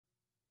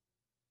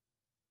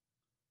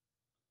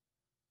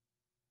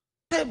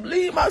Can't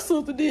believe my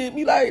sister did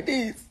me like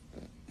this.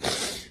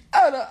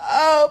 Out of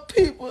all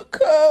people,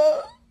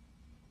 cuz.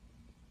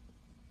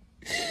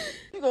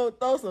 You gonna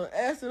throw some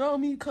acid on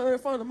me, cuz, in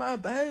front of my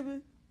baby?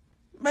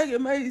 Make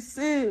it make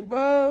sense,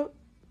 bro.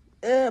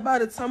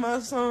 Everybody talking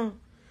about something.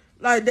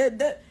 Like,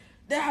 that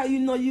how you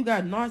know you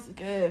got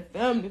narcissistic ass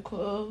family,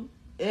 cuz.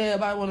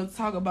 Everybody wanna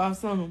talk about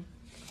something.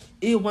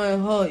 It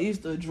wasn't her, it's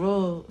the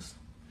drugs.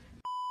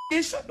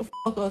 Bitch, shut the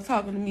fuck up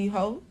talking to me,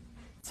 ho.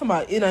 Talking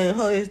about it ain't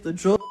her, it's the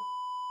drugs.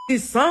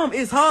 It's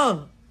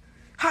her.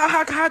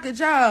 How could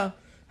y'all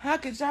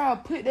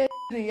put that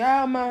in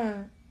y'all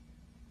mind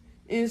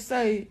and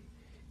say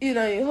it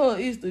ain't her,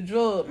 it's the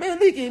drug? Man,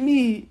 look at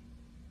me.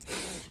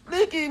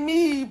 Look at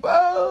me,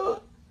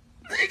 bro.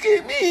 Look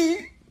at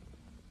me.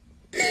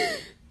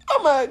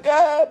 Oh my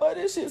God, but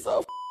this shit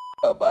so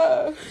up,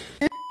 bro.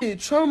 This shit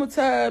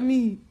traumatized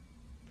me.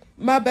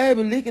 My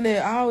baby looking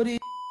at all this,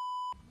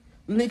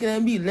 looking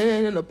at me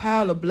laying in a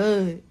pile of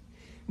blood.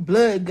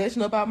 Blood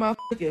gushing up out my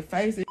fucking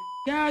face.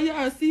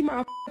 Y'all see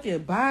my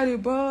fucking body,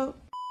 bro.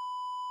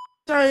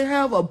 I ain't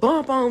have a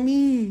bump on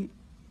me.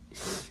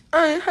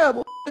 I ain't have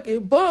a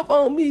fucking bump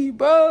on me,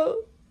 bro.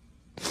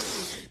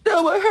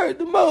 That would hurt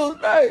the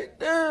most. Like,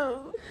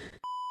 damn.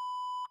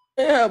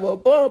 I ain't have a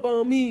bump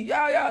on me.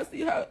 Y'all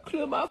see how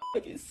clear my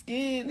fucking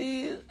skin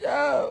is,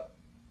 y'all.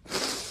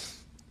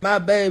 My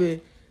baby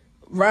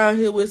around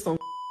here with some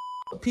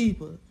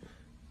people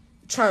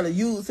trying to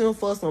use him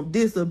for some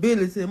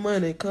disability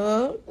money,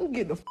 cuz.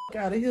 Get the fuck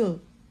out of here.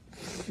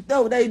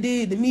 That's what they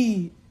did to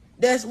me.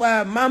 That's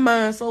why my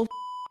mind's so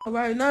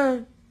right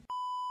now.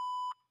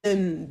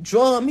 And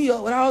drug me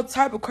up with all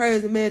type of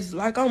crazy messages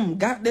like I'm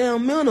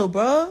goddamn mental,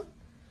 bro.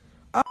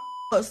 I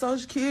Social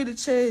Security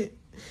check.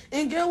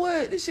 And get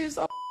what? This shit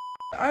so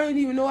I didn't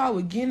even know I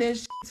was getting that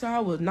shit till I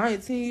was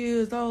 19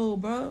 years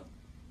old, bro.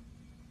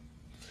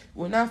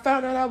 When I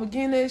found out I was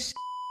getting that shit,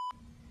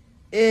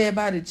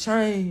 everybody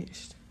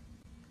changed.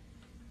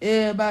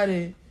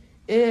 Everybody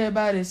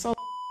so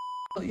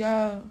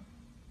y'all.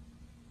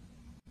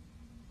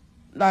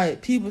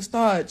 Like, people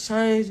started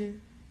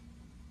changing.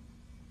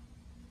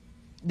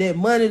 That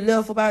money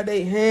left about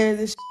their hands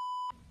and shit.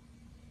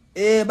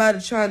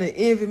 Everybody trying to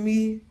envy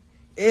me.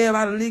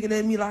 Everybody looking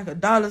at me like a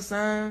dollar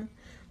sign.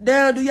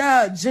 Damn, do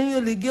y'all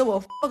genuinely give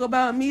a fuck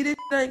about me? This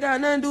ain't got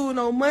nothing to do with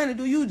no money.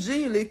 Do you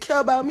genuinely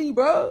care about me,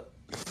 bro?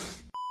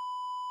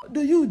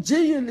 Do you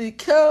genuinely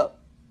care?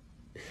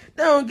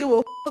 They don't give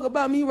a fuck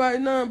about me right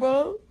now,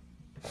 bro.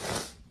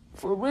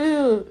 For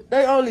real.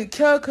 They only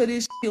care because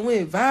this shit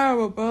went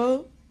viral,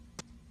 bro.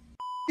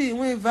 Shit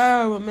went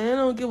viral, man. They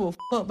don't give a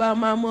fuck about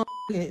my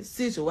motherfucking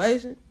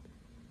situation.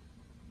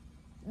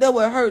 That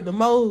what hurt the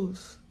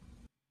most.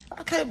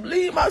 I can't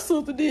believe my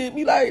sister did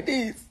me like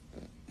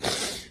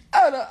this.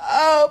 Out of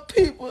all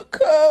people,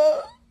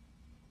 cuz.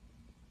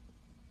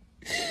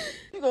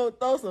 You gonna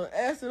throw some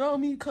acid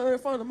on me, cuz, in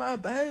front of my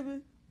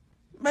baby?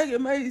 Make it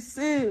make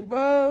sense,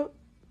 bro.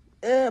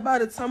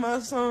 Everybody talking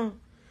about something.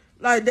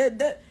 Like,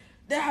 that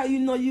how you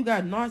know you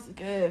got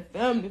narcissistic ass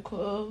family,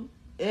 cuz.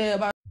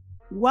 Everybody.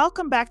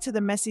 Welcome back to the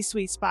Messy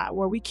Sweet Spot,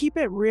 where we keep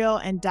it real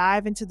and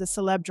dive into the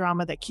celeb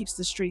drama that keeps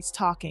the streets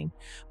talking.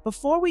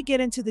 Before we get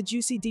into the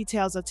juicy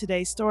details of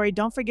today's story,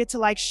 don't forget to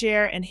like,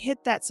 share, and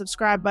hit that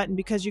subscribe button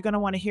because you're going to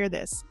want to hear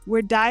this.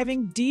 We're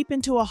diving deep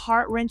into a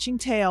heart-wrenching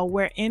tale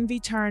where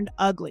envy turned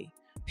ugly.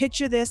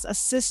 Picture this: a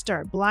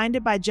sister,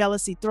 blinded by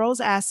jealousy,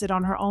 throws acid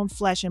on her own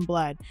flesh and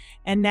blood.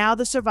 And now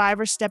the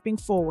survivor stepping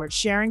forward,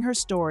 sharing her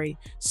story,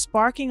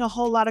 sparking a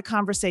whole lot of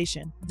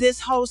conversation.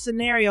 This whole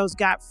scenario's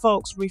got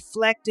folks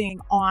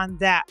reflecting on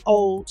that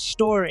old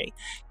story.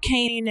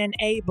 Cain and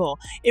Abel.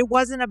 It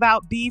wasn't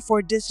about beef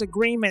or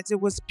disagreements.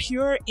 It was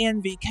pure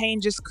envy.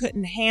 Cain just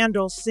couldn't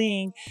handle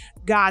seeing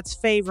God's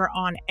favor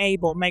on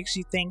Abel. Makes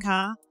you think,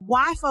 huh?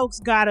 Why folks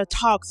gotta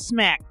talk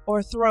smack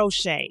or throw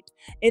shade?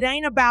 It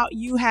ain't about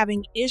you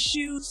having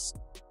issues.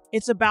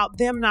 It's about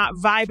them not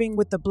vibing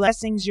with the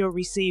blessings you're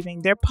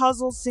receiving. They're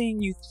puzzled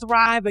seeing you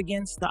thrive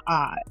against the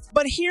odds.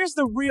 But here's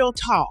the real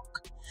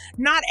talk.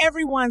 Not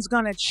everyone's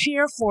gonna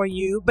cheer for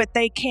you, but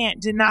they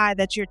can't deny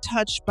that you're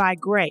touched by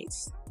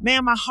grace.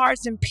 Man, my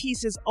heart's in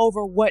pieces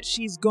over what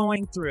she's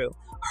going through.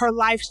 Her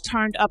life's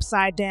turned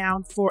upside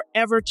down,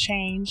 forever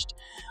changed.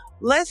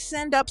 Let's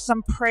send up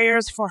some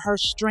prayers for her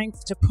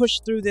strength to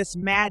push through this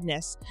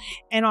madness.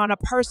 And on a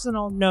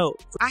personal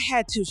note, I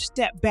had to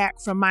step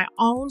back from my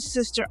own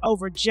sister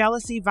over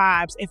jealousy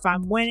vibes. If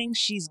I'm winning,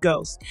 she's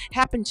ghost.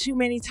 Happened too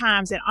many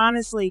times, and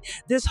honestly,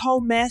 this whole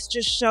mess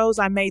just shows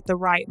I made the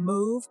right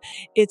move.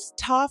 It's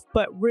tough,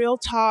 but real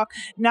talk,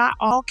 not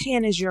all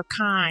kin is your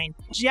kind.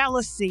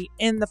 Jealousy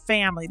in the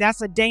family,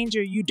 that's a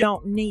danger you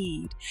don't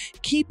need.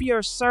 Keep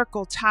your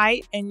circle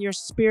tight and your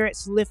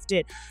spirits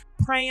lifted.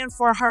 Praying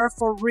for her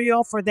for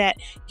real, for that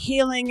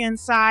healing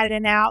inside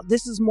and out.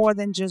 This is more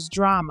than just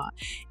drama.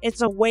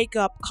 It's a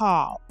wake-up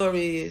call.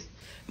 Is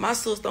my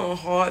sister on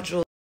hard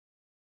drugs.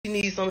 She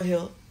needs some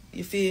help.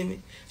 You feel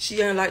me? She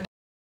ain't like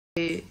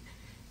that.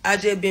 I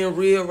just been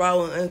real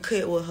raw and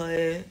uncut with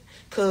her ass.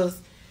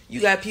 Cause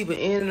you got people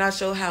in and out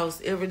your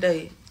house every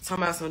day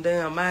talking about some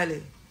damn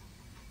Miley.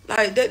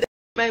 Like, that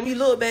made me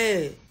look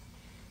bad.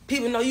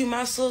 People know you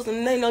my sister,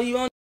 and they know you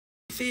on.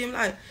 You feel me?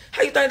 Like,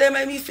 how you think that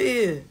made me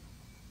feel?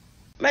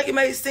 Make it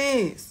make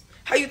sense.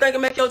 How you think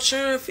it make your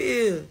children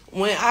feel?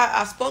 When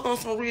I spoke on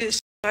some real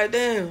shit, like,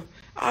 damn,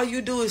 all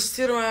you do is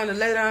sit around and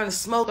lay down and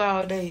smoke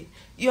all day.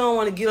 You don't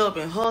want to get up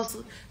and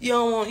hustle. You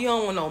don't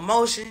want no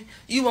motion.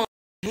 You want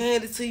to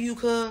hand it to you,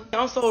 cuz.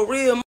 I'm so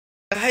real.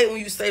 I hate when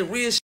you say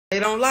real shit they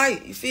don't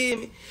like. You feel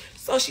me?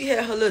 So she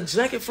had her little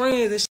junkie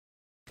friends and shit.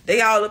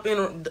 They all up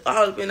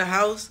in the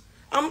house.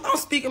 I'm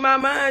speaking my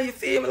mind. You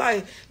feel me?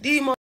 Like,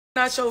 these motherfuckers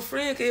not your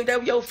friend. Cause if they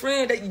were your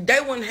friend, they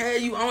wouldn't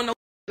have you on no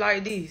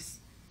like this.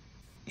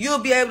 You'll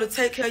be able to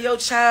take care of your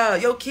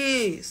child, your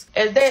kids.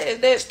 As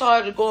that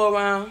started to go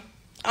around,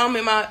 I'm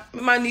in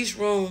my niece's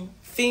room,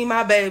 feeding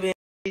my baby.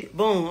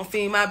 Boom, I'm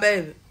feeding my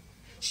baby.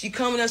 She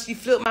coming up, she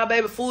flipped my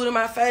baby food in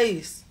my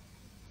face.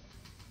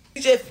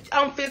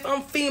 I'm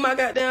feeding my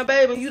goddamn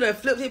baby, and you done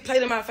flipped his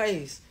plate in my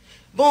face.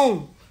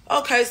 Boom.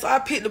 Okay, so I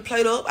picked the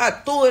plate up, I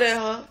threw it at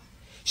her.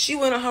 She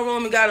went in her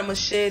room and got a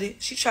machete.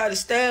 She tried to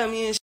stab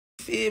me and shit,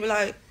 you feel me?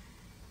 Like,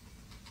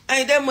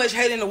 ain't that much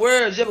hate in the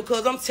world just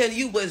because I'm telling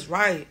you what's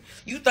right.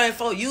 You think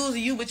folk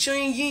using you, but you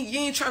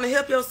ain't trying to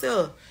help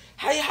yourself.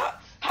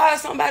 How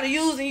is somebody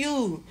using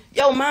you?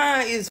 Your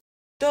mind is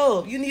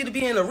up. You need to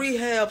be in a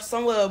rehab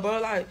somewhere,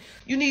 bro. Like,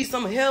 you need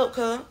some help,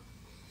 cuz.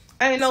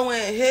 Ain't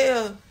nowhere in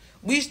hell.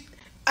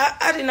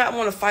 I did not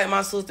want to fight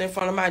my sister in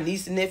front of my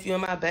niece and nephew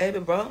and my baby,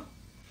 bro.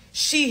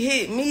 She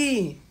hit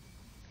me.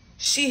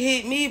 She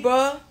hit me,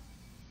 bro.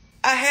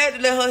 I had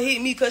to let her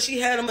hit me because she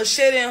had a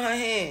machete in her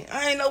hand.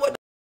 I ain't know what the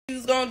she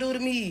was gonna do to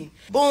me.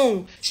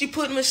 Boom. She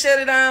put the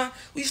machete down.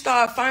 We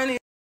started fighting.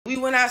 We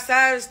went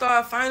outside and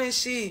started fighting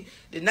shit.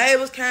 The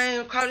neighbors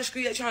came across the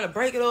street trying to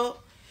break it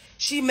up.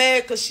 She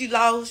mad because she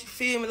lost. You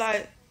feel me?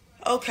 Like,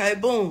 okay,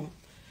 boom.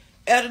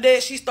 After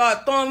that, she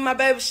started throwing my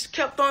baby. She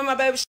kept throwing my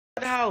baby shit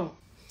out the house.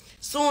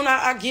 Soon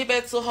I get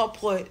back to her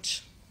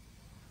porch.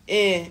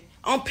 And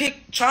I'm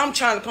trying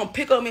to come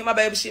pick up me my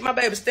baby shit. My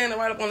baby standing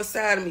right up on the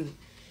side of me.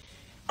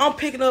 I'm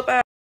picking up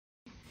out.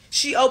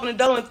 She opened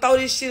the door and throw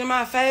this shit in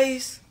my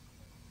face.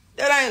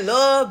 That ain't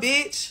love,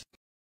 bitch.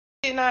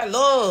 It's not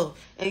love.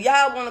 And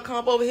y'all want to come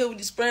up over here with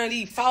this spreading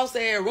these false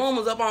ass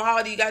rumors up on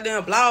all these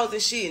goddamn blogs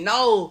and shit.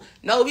 No,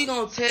 we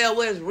gonna tell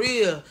what's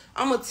real.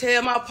 I'm gonna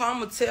tell my part. I'm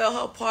gonna tell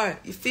her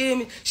part. You feel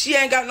me? She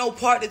ain't got no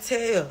part to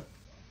tell.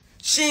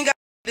 She ain't got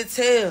to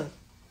tell.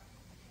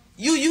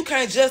 You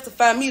can't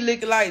justify me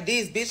looking like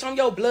this, bitch. I'm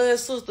your blood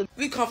sister.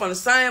 We come from the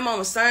same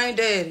mama, same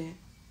daddy.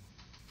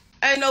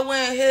 Ain't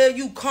nowhere in hell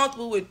you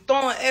comfortable with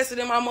throwing acid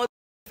in my mother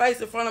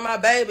face in front of my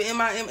baby and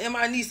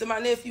my niece and my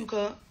nephew,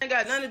 cuz. Ain't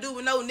got nothing to do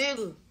with no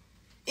nigga.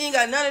 Ain't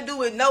got nothing to do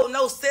with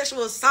no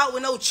sexual assault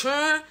with no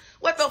churn.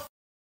 What the f?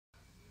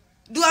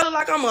 Do I look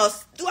like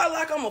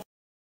I'm a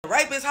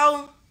rapist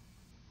hoe?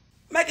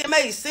 Make it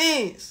make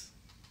sense.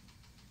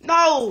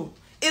 No.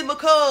 It's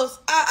because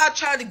I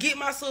tried to get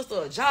my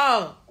sister a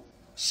job.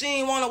 She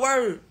ain't want to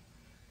work.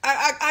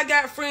 I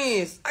got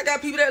friends. I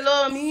got people that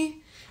love me.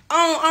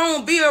 I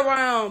don't be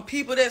around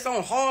people that's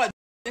on hard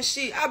and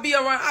shit. I be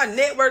around, I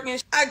network and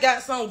shit. I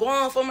got something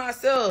going for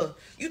myself.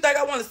 You think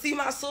I want to see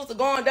my sister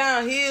going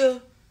down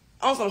here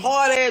on some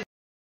hard ass?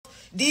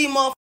 These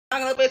motherfuckers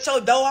knocking up at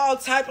your door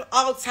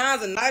all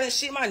times of night and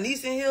shit. My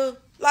niece in here.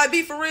 Like,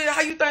 be for real.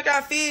 How you think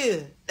I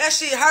feel? That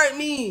shit hurt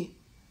me.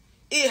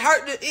 It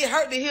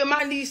hurt to hear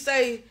my niece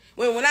say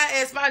when I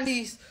asked my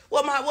niece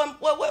what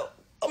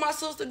my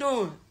sister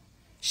doing.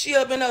 She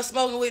up in there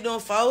smoking with them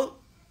folk.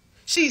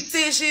 She's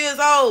 6 years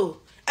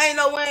old. Ain't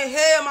no way in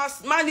hell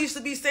my niece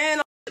to be saying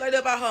no like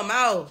that about her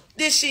mouth.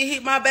 This shit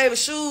hit my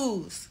baby's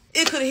shoes.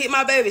 It could have hit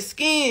my baby's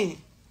skin.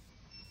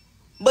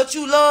 But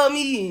you love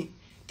me.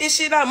 This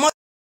shit not much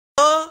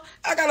love.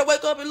 I gotta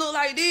wake up and look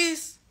like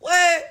this.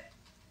 What?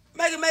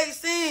 Make it make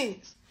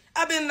sense.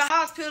 I've been in the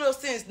hospital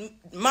since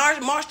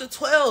March the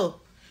 12th.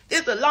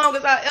 This the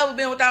longest I ever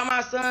been without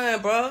my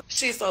son, bro.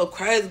 Shit so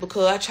crazy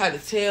because I try to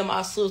tell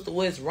my sister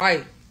what's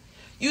right.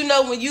 You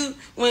know when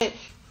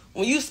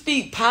you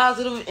speak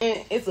positive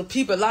into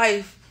people's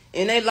life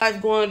and their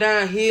life going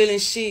downhill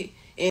and shit,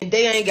 and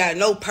they ain't got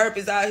no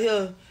purpose out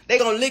here, they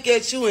gonna look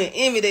at you and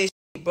envy that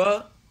shit,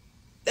 bro.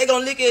 They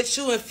gonna look at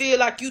you and feel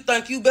like you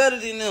think you better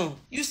than them.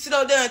 You sit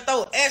up there and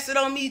throw acid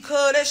on me,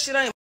 cuz that shit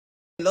ain't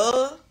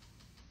love.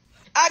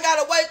 I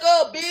gotta wake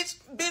up, bitch.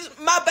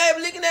 Bitch, my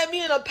baby looking at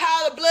me in a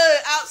pile of blood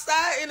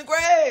outside in the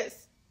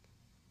grass.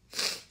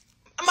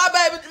 My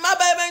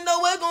baby ain't know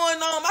what's going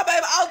on. My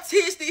baby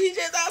autistic. He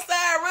just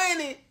outside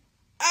running.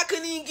 I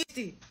couldn't even get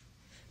it.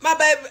 My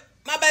baby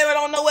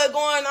don't know what's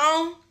going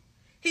on.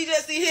 He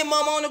just see his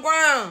mama on the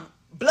ground.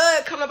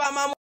 Blood coming up out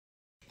my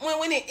mama.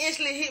 When it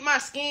instantly hit my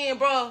skin,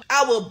 bro,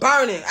 I was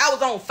burning. I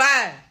was on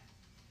fire.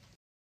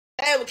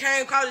 Dad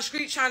came across the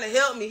street trying to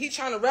help me. He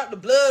trying to wrap the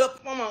blood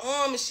up on my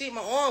arm and shit.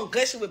 My arm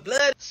gushing with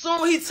blood.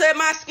 Soon he touched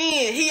my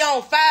skin. He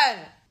on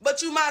fire.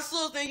 But you my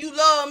sister and you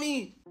love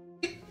me.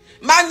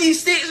 My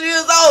niece 6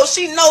 years old.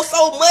 She knows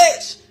so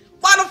much.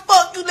 Why the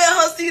fuck you let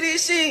her see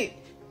this shit?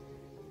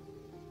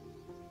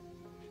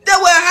 That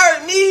would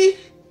hurt me.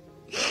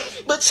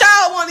 But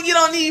child want to get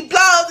on these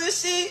blogs and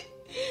shit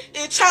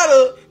and try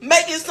to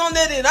make it something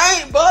that it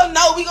ain't, bro.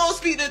 No, we gonna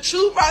speak the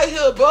truth right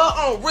here, bro.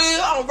 I'm real,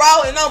 I'm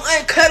raw, and I'm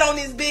uncut on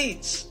this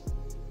bitch.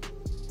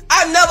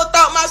 I never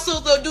thought my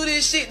sister would do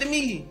this shit to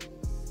me.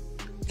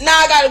 Now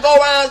I gotta go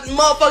around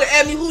motherfucker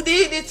ask me, who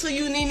did this to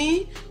you,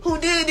 Nene? Who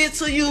did this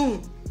to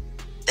you?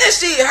 That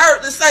shit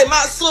hurt to say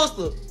my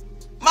sister.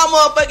 My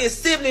motherfucking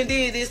sibling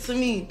did this to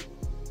me.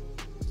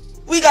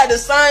 We got the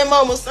same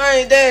mama,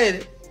 same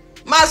daddy.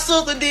 My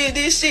sister did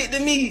this shit to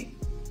me.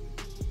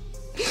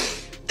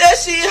 That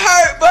shit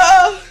hurt,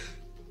 bro.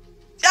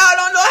 Y'all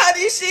don't know how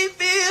this shit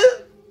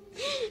feel.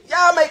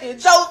 Y'all making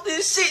jokes,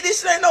 this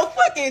shit ain't no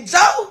fucking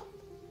joke.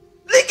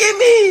 Look at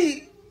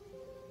me.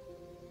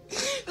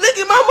 Look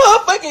at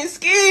my motherfucking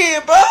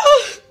skin, bro.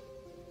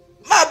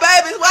 My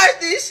babies watch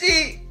this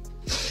shit.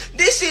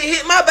 This shit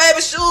hit my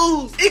baby's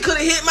shoes. It could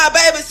have hit my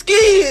baby's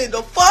skin.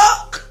 The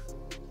fuck?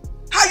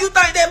 How you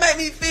think that made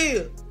me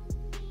feel?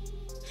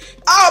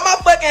 All my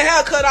fucking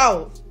hair cut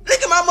off.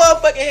 Look at my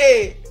motherfucking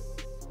head.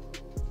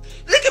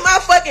 Look at my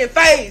fucking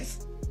face.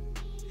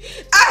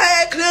 I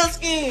had clear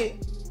skin.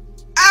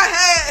 I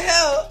had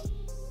hair.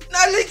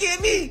 Now look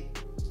at me.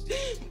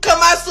 Cause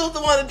my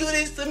sister wanna do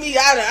this to me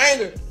out of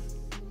anger.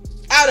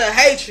 Out of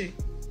hatred.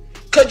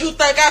 Cause you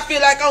think I feel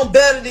like I'm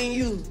better than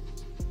you.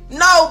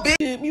 No, bitch.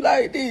 Hit me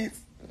like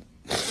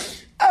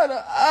this. Out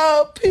of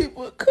all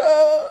people,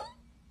 cuz.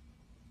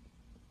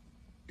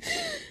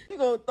 You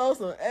gonna throw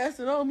some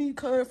acid on me,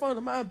 cuz, in front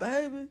of my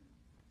baby?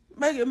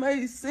 Make it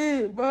make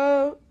sense,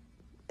 bro.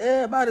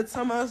 Everybody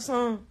tell my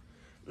son.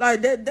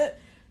 Like, that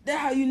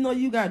how you know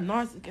you got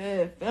narcissistic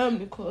ass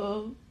family,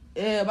 cuz.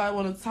 Everybody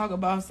wanna talk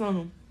about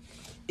something.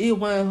 It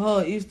wasn't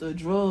her, it's the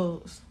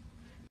drugs.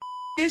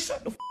 Bitch,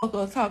 shut the fuck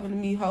up talking to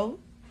me, ho.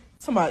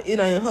 Talking about it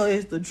ain't her,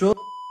 it's the drugs.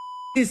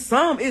 It's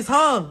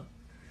her.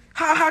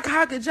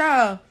 How could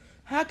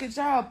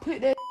y'all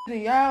put that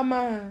in y'all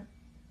mind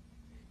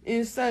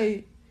and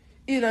say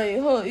it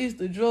ain't her, it's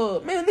the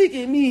drug? Man, look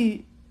at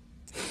me.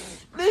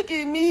 Look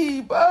at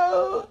me,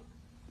 bro.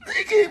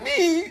 Look at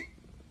me.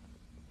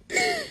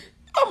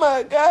 Oh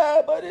my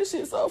God, bro, this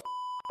shit so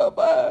up,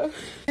 bro.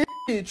 This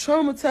shit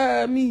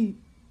traumatized me.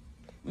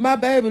 My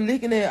baby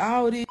looking at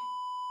all this,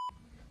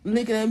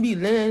 looking at me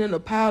laying in a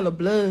pile of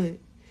blood.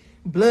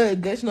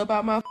 Blood gushing up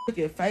out my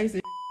fucking face.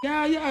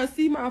 Y'all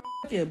see my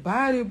fucking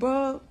body,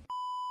 bro?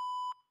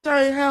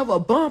 I ain't have a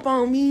bump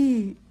on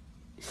me.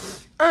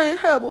 I ain't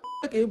have a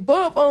fucking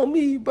bump on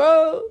me,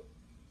 bro.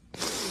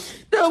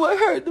 That would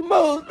hurt the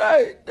most,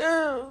 like,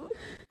 damn.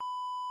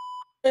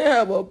 I ain't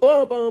have a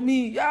bump on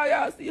me.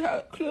 Y'all see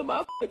how clear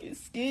my fucking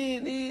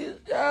skin is,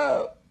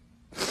 y'all.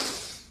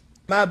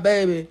 My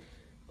baby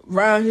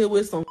around here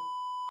with some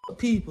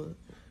people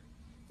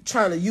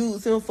trying to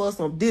use him for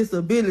some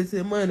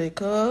disability money,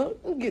 cuz.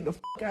 Get the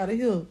fuck out of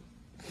here.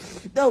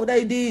 That's what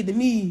they did to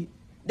me.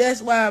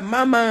 That's why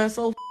my mind's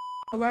so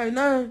right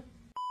now.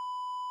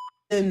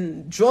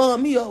 And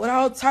drawing me up with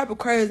all type of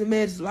crazy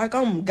messages like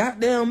I'm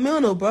goddamn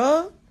mental,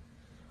 bro.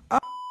 I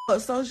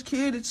Social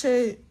Security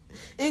check.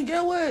 And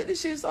get what?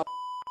 This shit so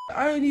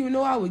I didn't even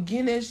know I was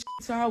getting that shit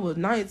till I was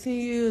 19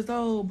 years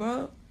old,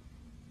 bro.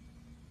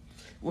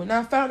 When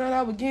I found out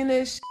I was getting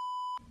that shit,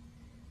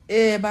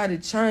 everybody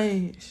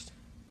changed.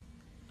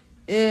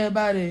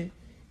 Everybody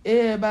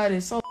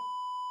so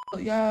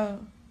y'all.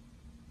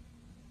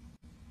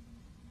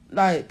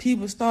 Like,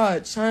 people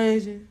started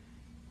changing.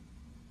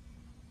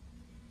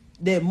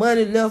 That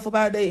money left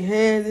about their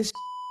hands and shit.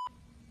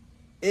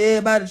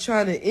 Everybody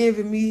trying to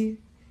envy me.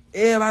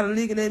 Everybody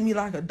looking at me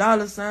like a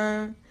dollar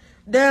sign.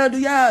 Damn, do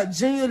y'all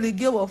genuinely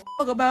give a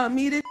fuck about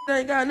me? This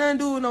ain't got nothing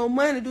to do with no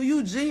money. Do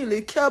you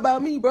genuinely care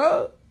about me,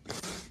 bro?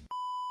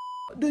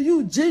 Do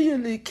you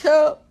genuinely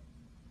care?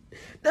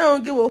 They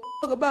don't give a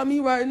fuck about me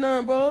right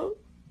now, bro.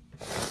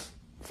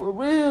 For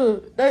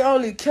real. They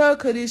only care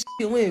because this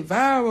shit went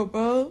viral,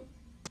 bro.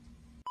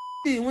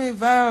 It went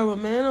viral,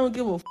 man. I don't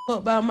give a fuck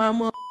about my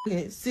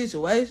motherfucking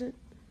situation.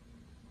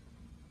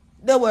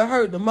 That what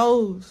hurt the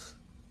most.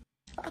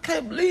 I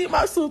can't believe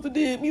my sister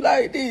did me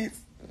like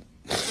this.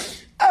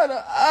 Out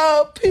of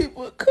all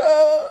people,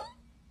 cuz.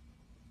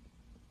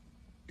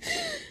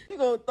 You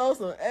gonna throw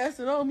some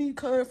acid on me,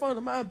 cuz, in front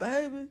of my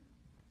baby?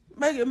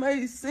 Make it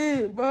make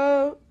sense,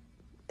 bro.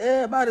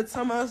 Everybody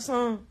tell my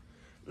son.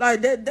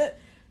 Like, that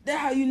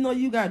how you know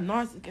you got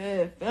narcissistic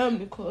ass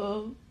family,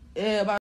 cuz. Everybody